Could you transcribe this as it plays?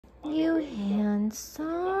You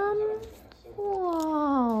handsome.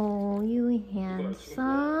 Whoa, you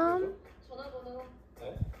handsome.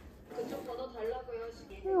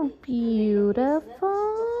 You're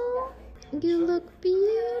beautiful. You look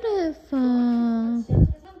beautiful.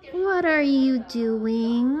 What are you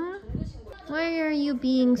doing? Why are you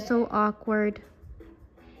being so awkward?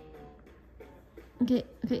 Okay,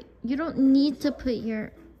 you don't need to put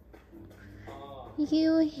your...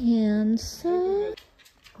 You handsome.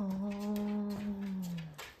 Oh,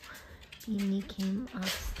 Beanie came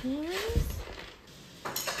upstairs.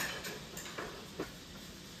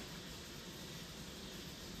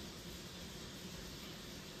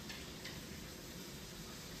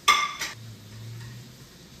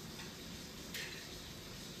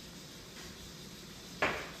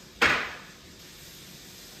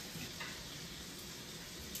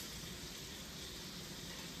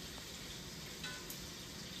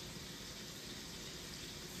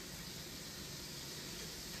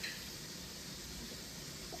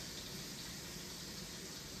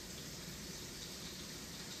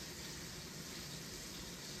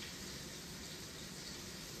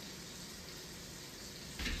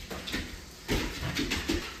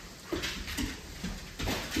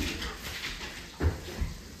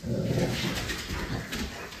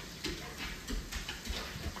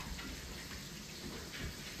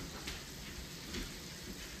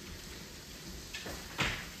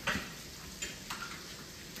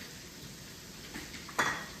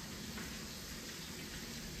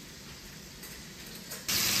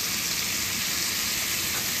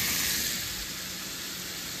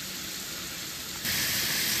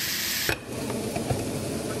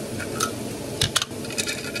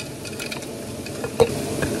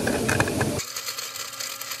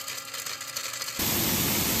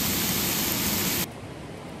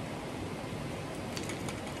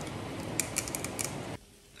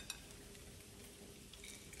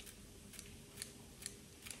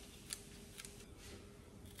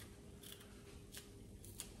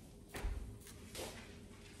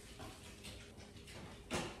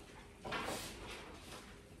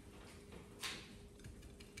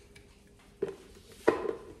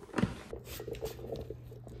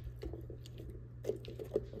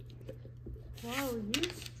 Whoa, you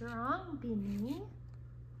strong, Beanie.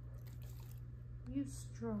 You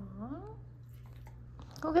strong?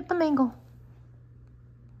 Go get the mango.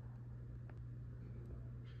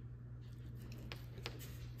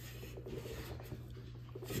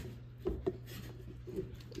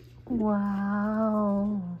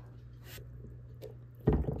 Wow.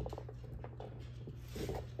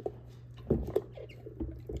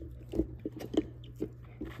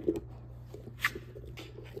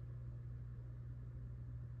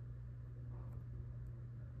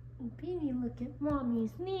 Beanie, look at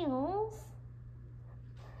Mommy's nails.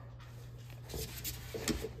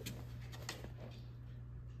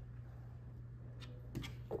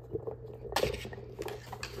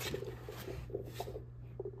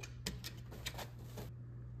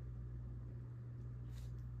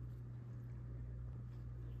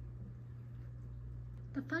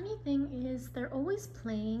 The funny thing is they're always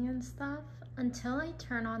playing and stuff until I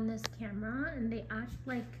turn on this camera and they act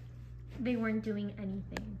like they weren't doing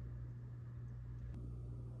anything.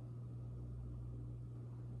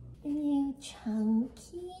 You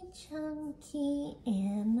chunky, chunky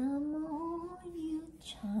animal, you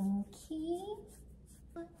chunky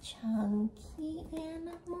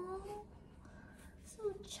animal,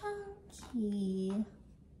 so chunky.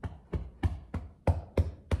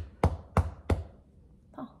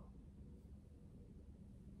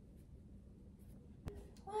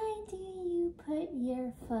 Why do you put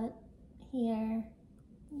your foot here?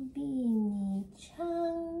 Beanie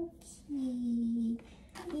chunky,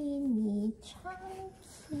 Beanie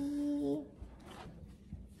chunky.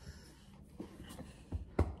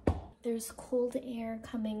 There's cold air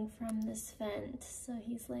coming from this vent, so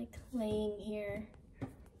he's like laying here.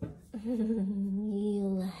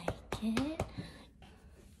 You like it?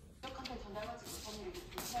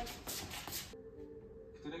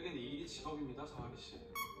 그들에겐 이 일이 직업입니다, 서아리 씨.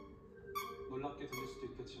 놀랍게 들릴 수도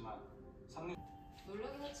있겠지만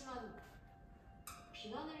놀라긴 하지만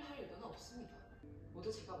비난을 할 의도는 없습니다.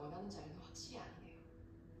 모두 제가 원하는 자리는 확실히 아니네요.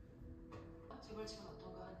 제 벌칙은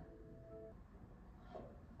어떤가 하는.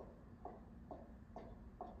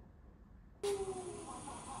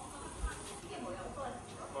 이게 뭐야? 오빠가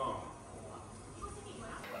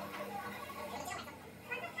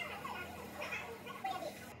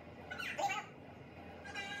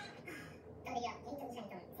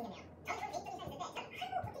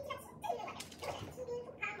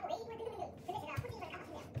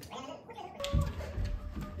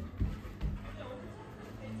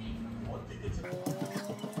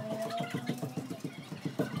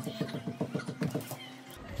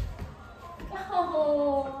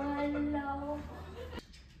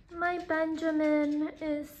Benjamin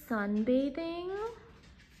is sunbathing.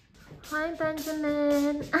 Hi,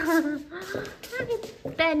 Benjamin. Look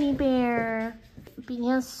at Benny Bear.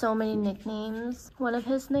 Beanie has so many nicknames. One of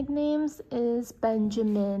his nicknames is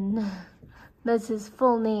Benjamin. That's his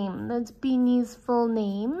full name. That's Beanie's full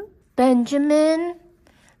name. Benjamin.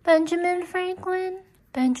 Benjamin Franklin.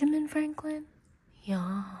 Benjamin Franklin.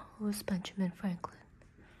 Yeah, who's Benjamin Franklin?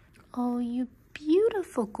 Oh, you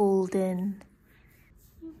beautiful golden.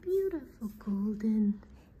 You beautiful golden.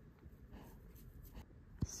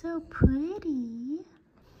 So pretty.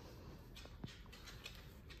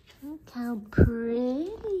 Look how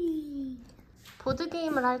pretty. 보드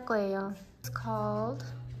게임을 할 거예요. It's called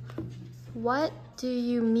What Do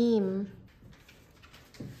You Meme?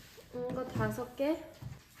 이거 5개.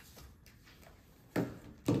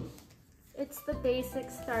 It's the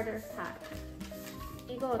basic starter pack.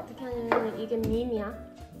 이거 어떻게 하냐면 이게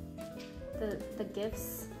밈이야. The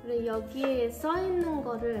gifts. 그리고 여기에 써 있는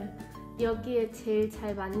거를 여기에 제일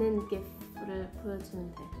잘 맞는 gif를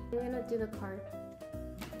보여주면 돼. I'm gonna do the card.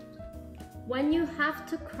 When you have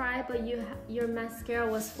to cry but your mascara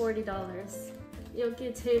was $40.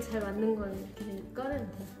 여기에 제일 잘 맞는 건 이렇게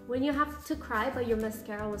꺼내면 돼. When you have to cry but your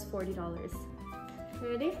mascara was $40.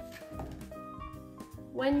 Ready?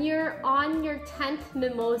 When you're on your 10th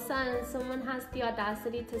mimosa and someone has the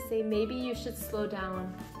audacity to say maybe you should slow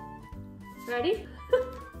down. Ready?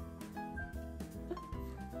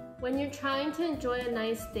 When you're trying to enjoy a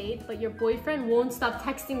nice date but your boyfriend won't stop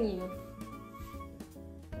texting you.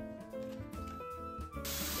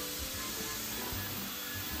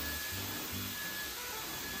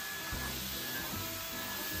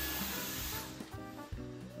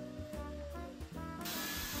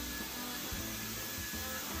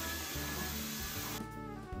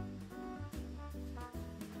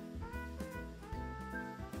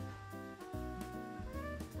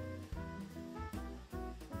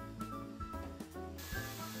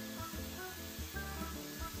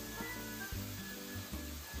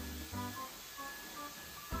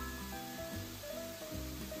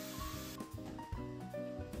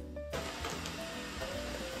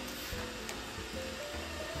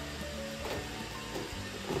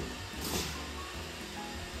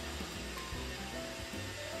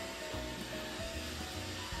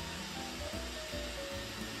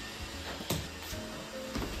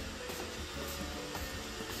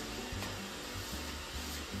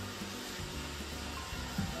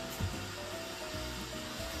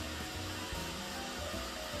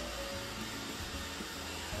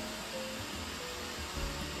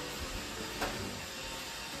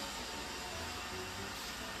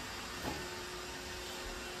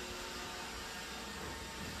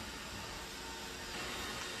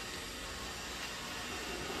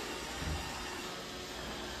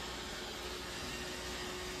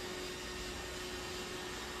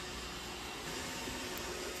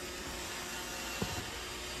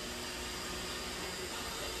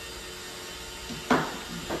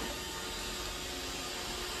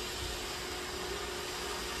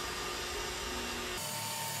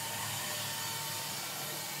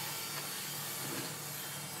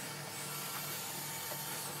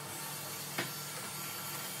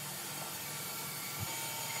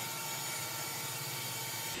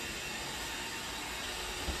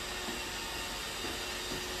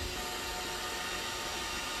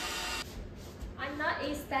 Not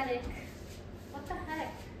aesthetic. What the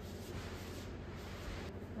heck?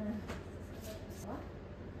 What?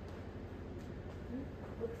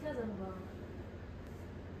 어떻게 하자는 거야?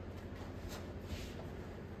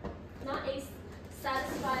 Not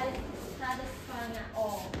satisfying at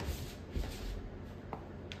all.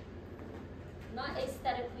 Not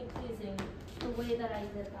aesthetically pleasing the way that I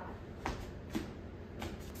did that.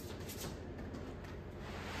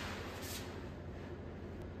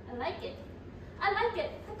 I like it. I like it.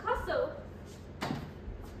 Picasso.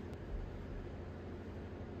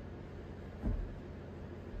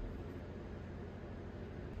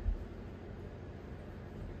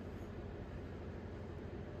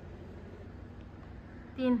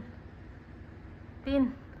 Bean.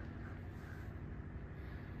 Bean.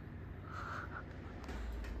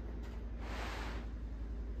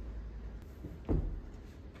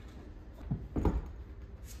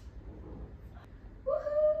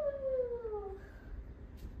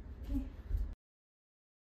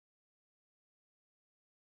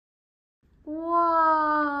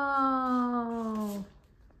 Wow.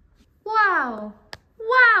 Wow.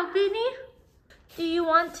 Wow, Beanie. Do you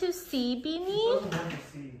want to see, Beanie?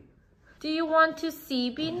 Do you want to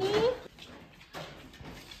see, Beanie?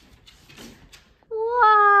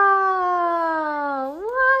 Wow.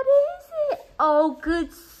 What is it? Oh,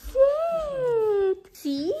 good save.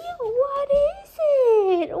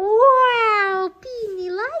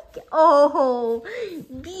 Oh,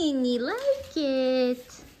 Beanie like it.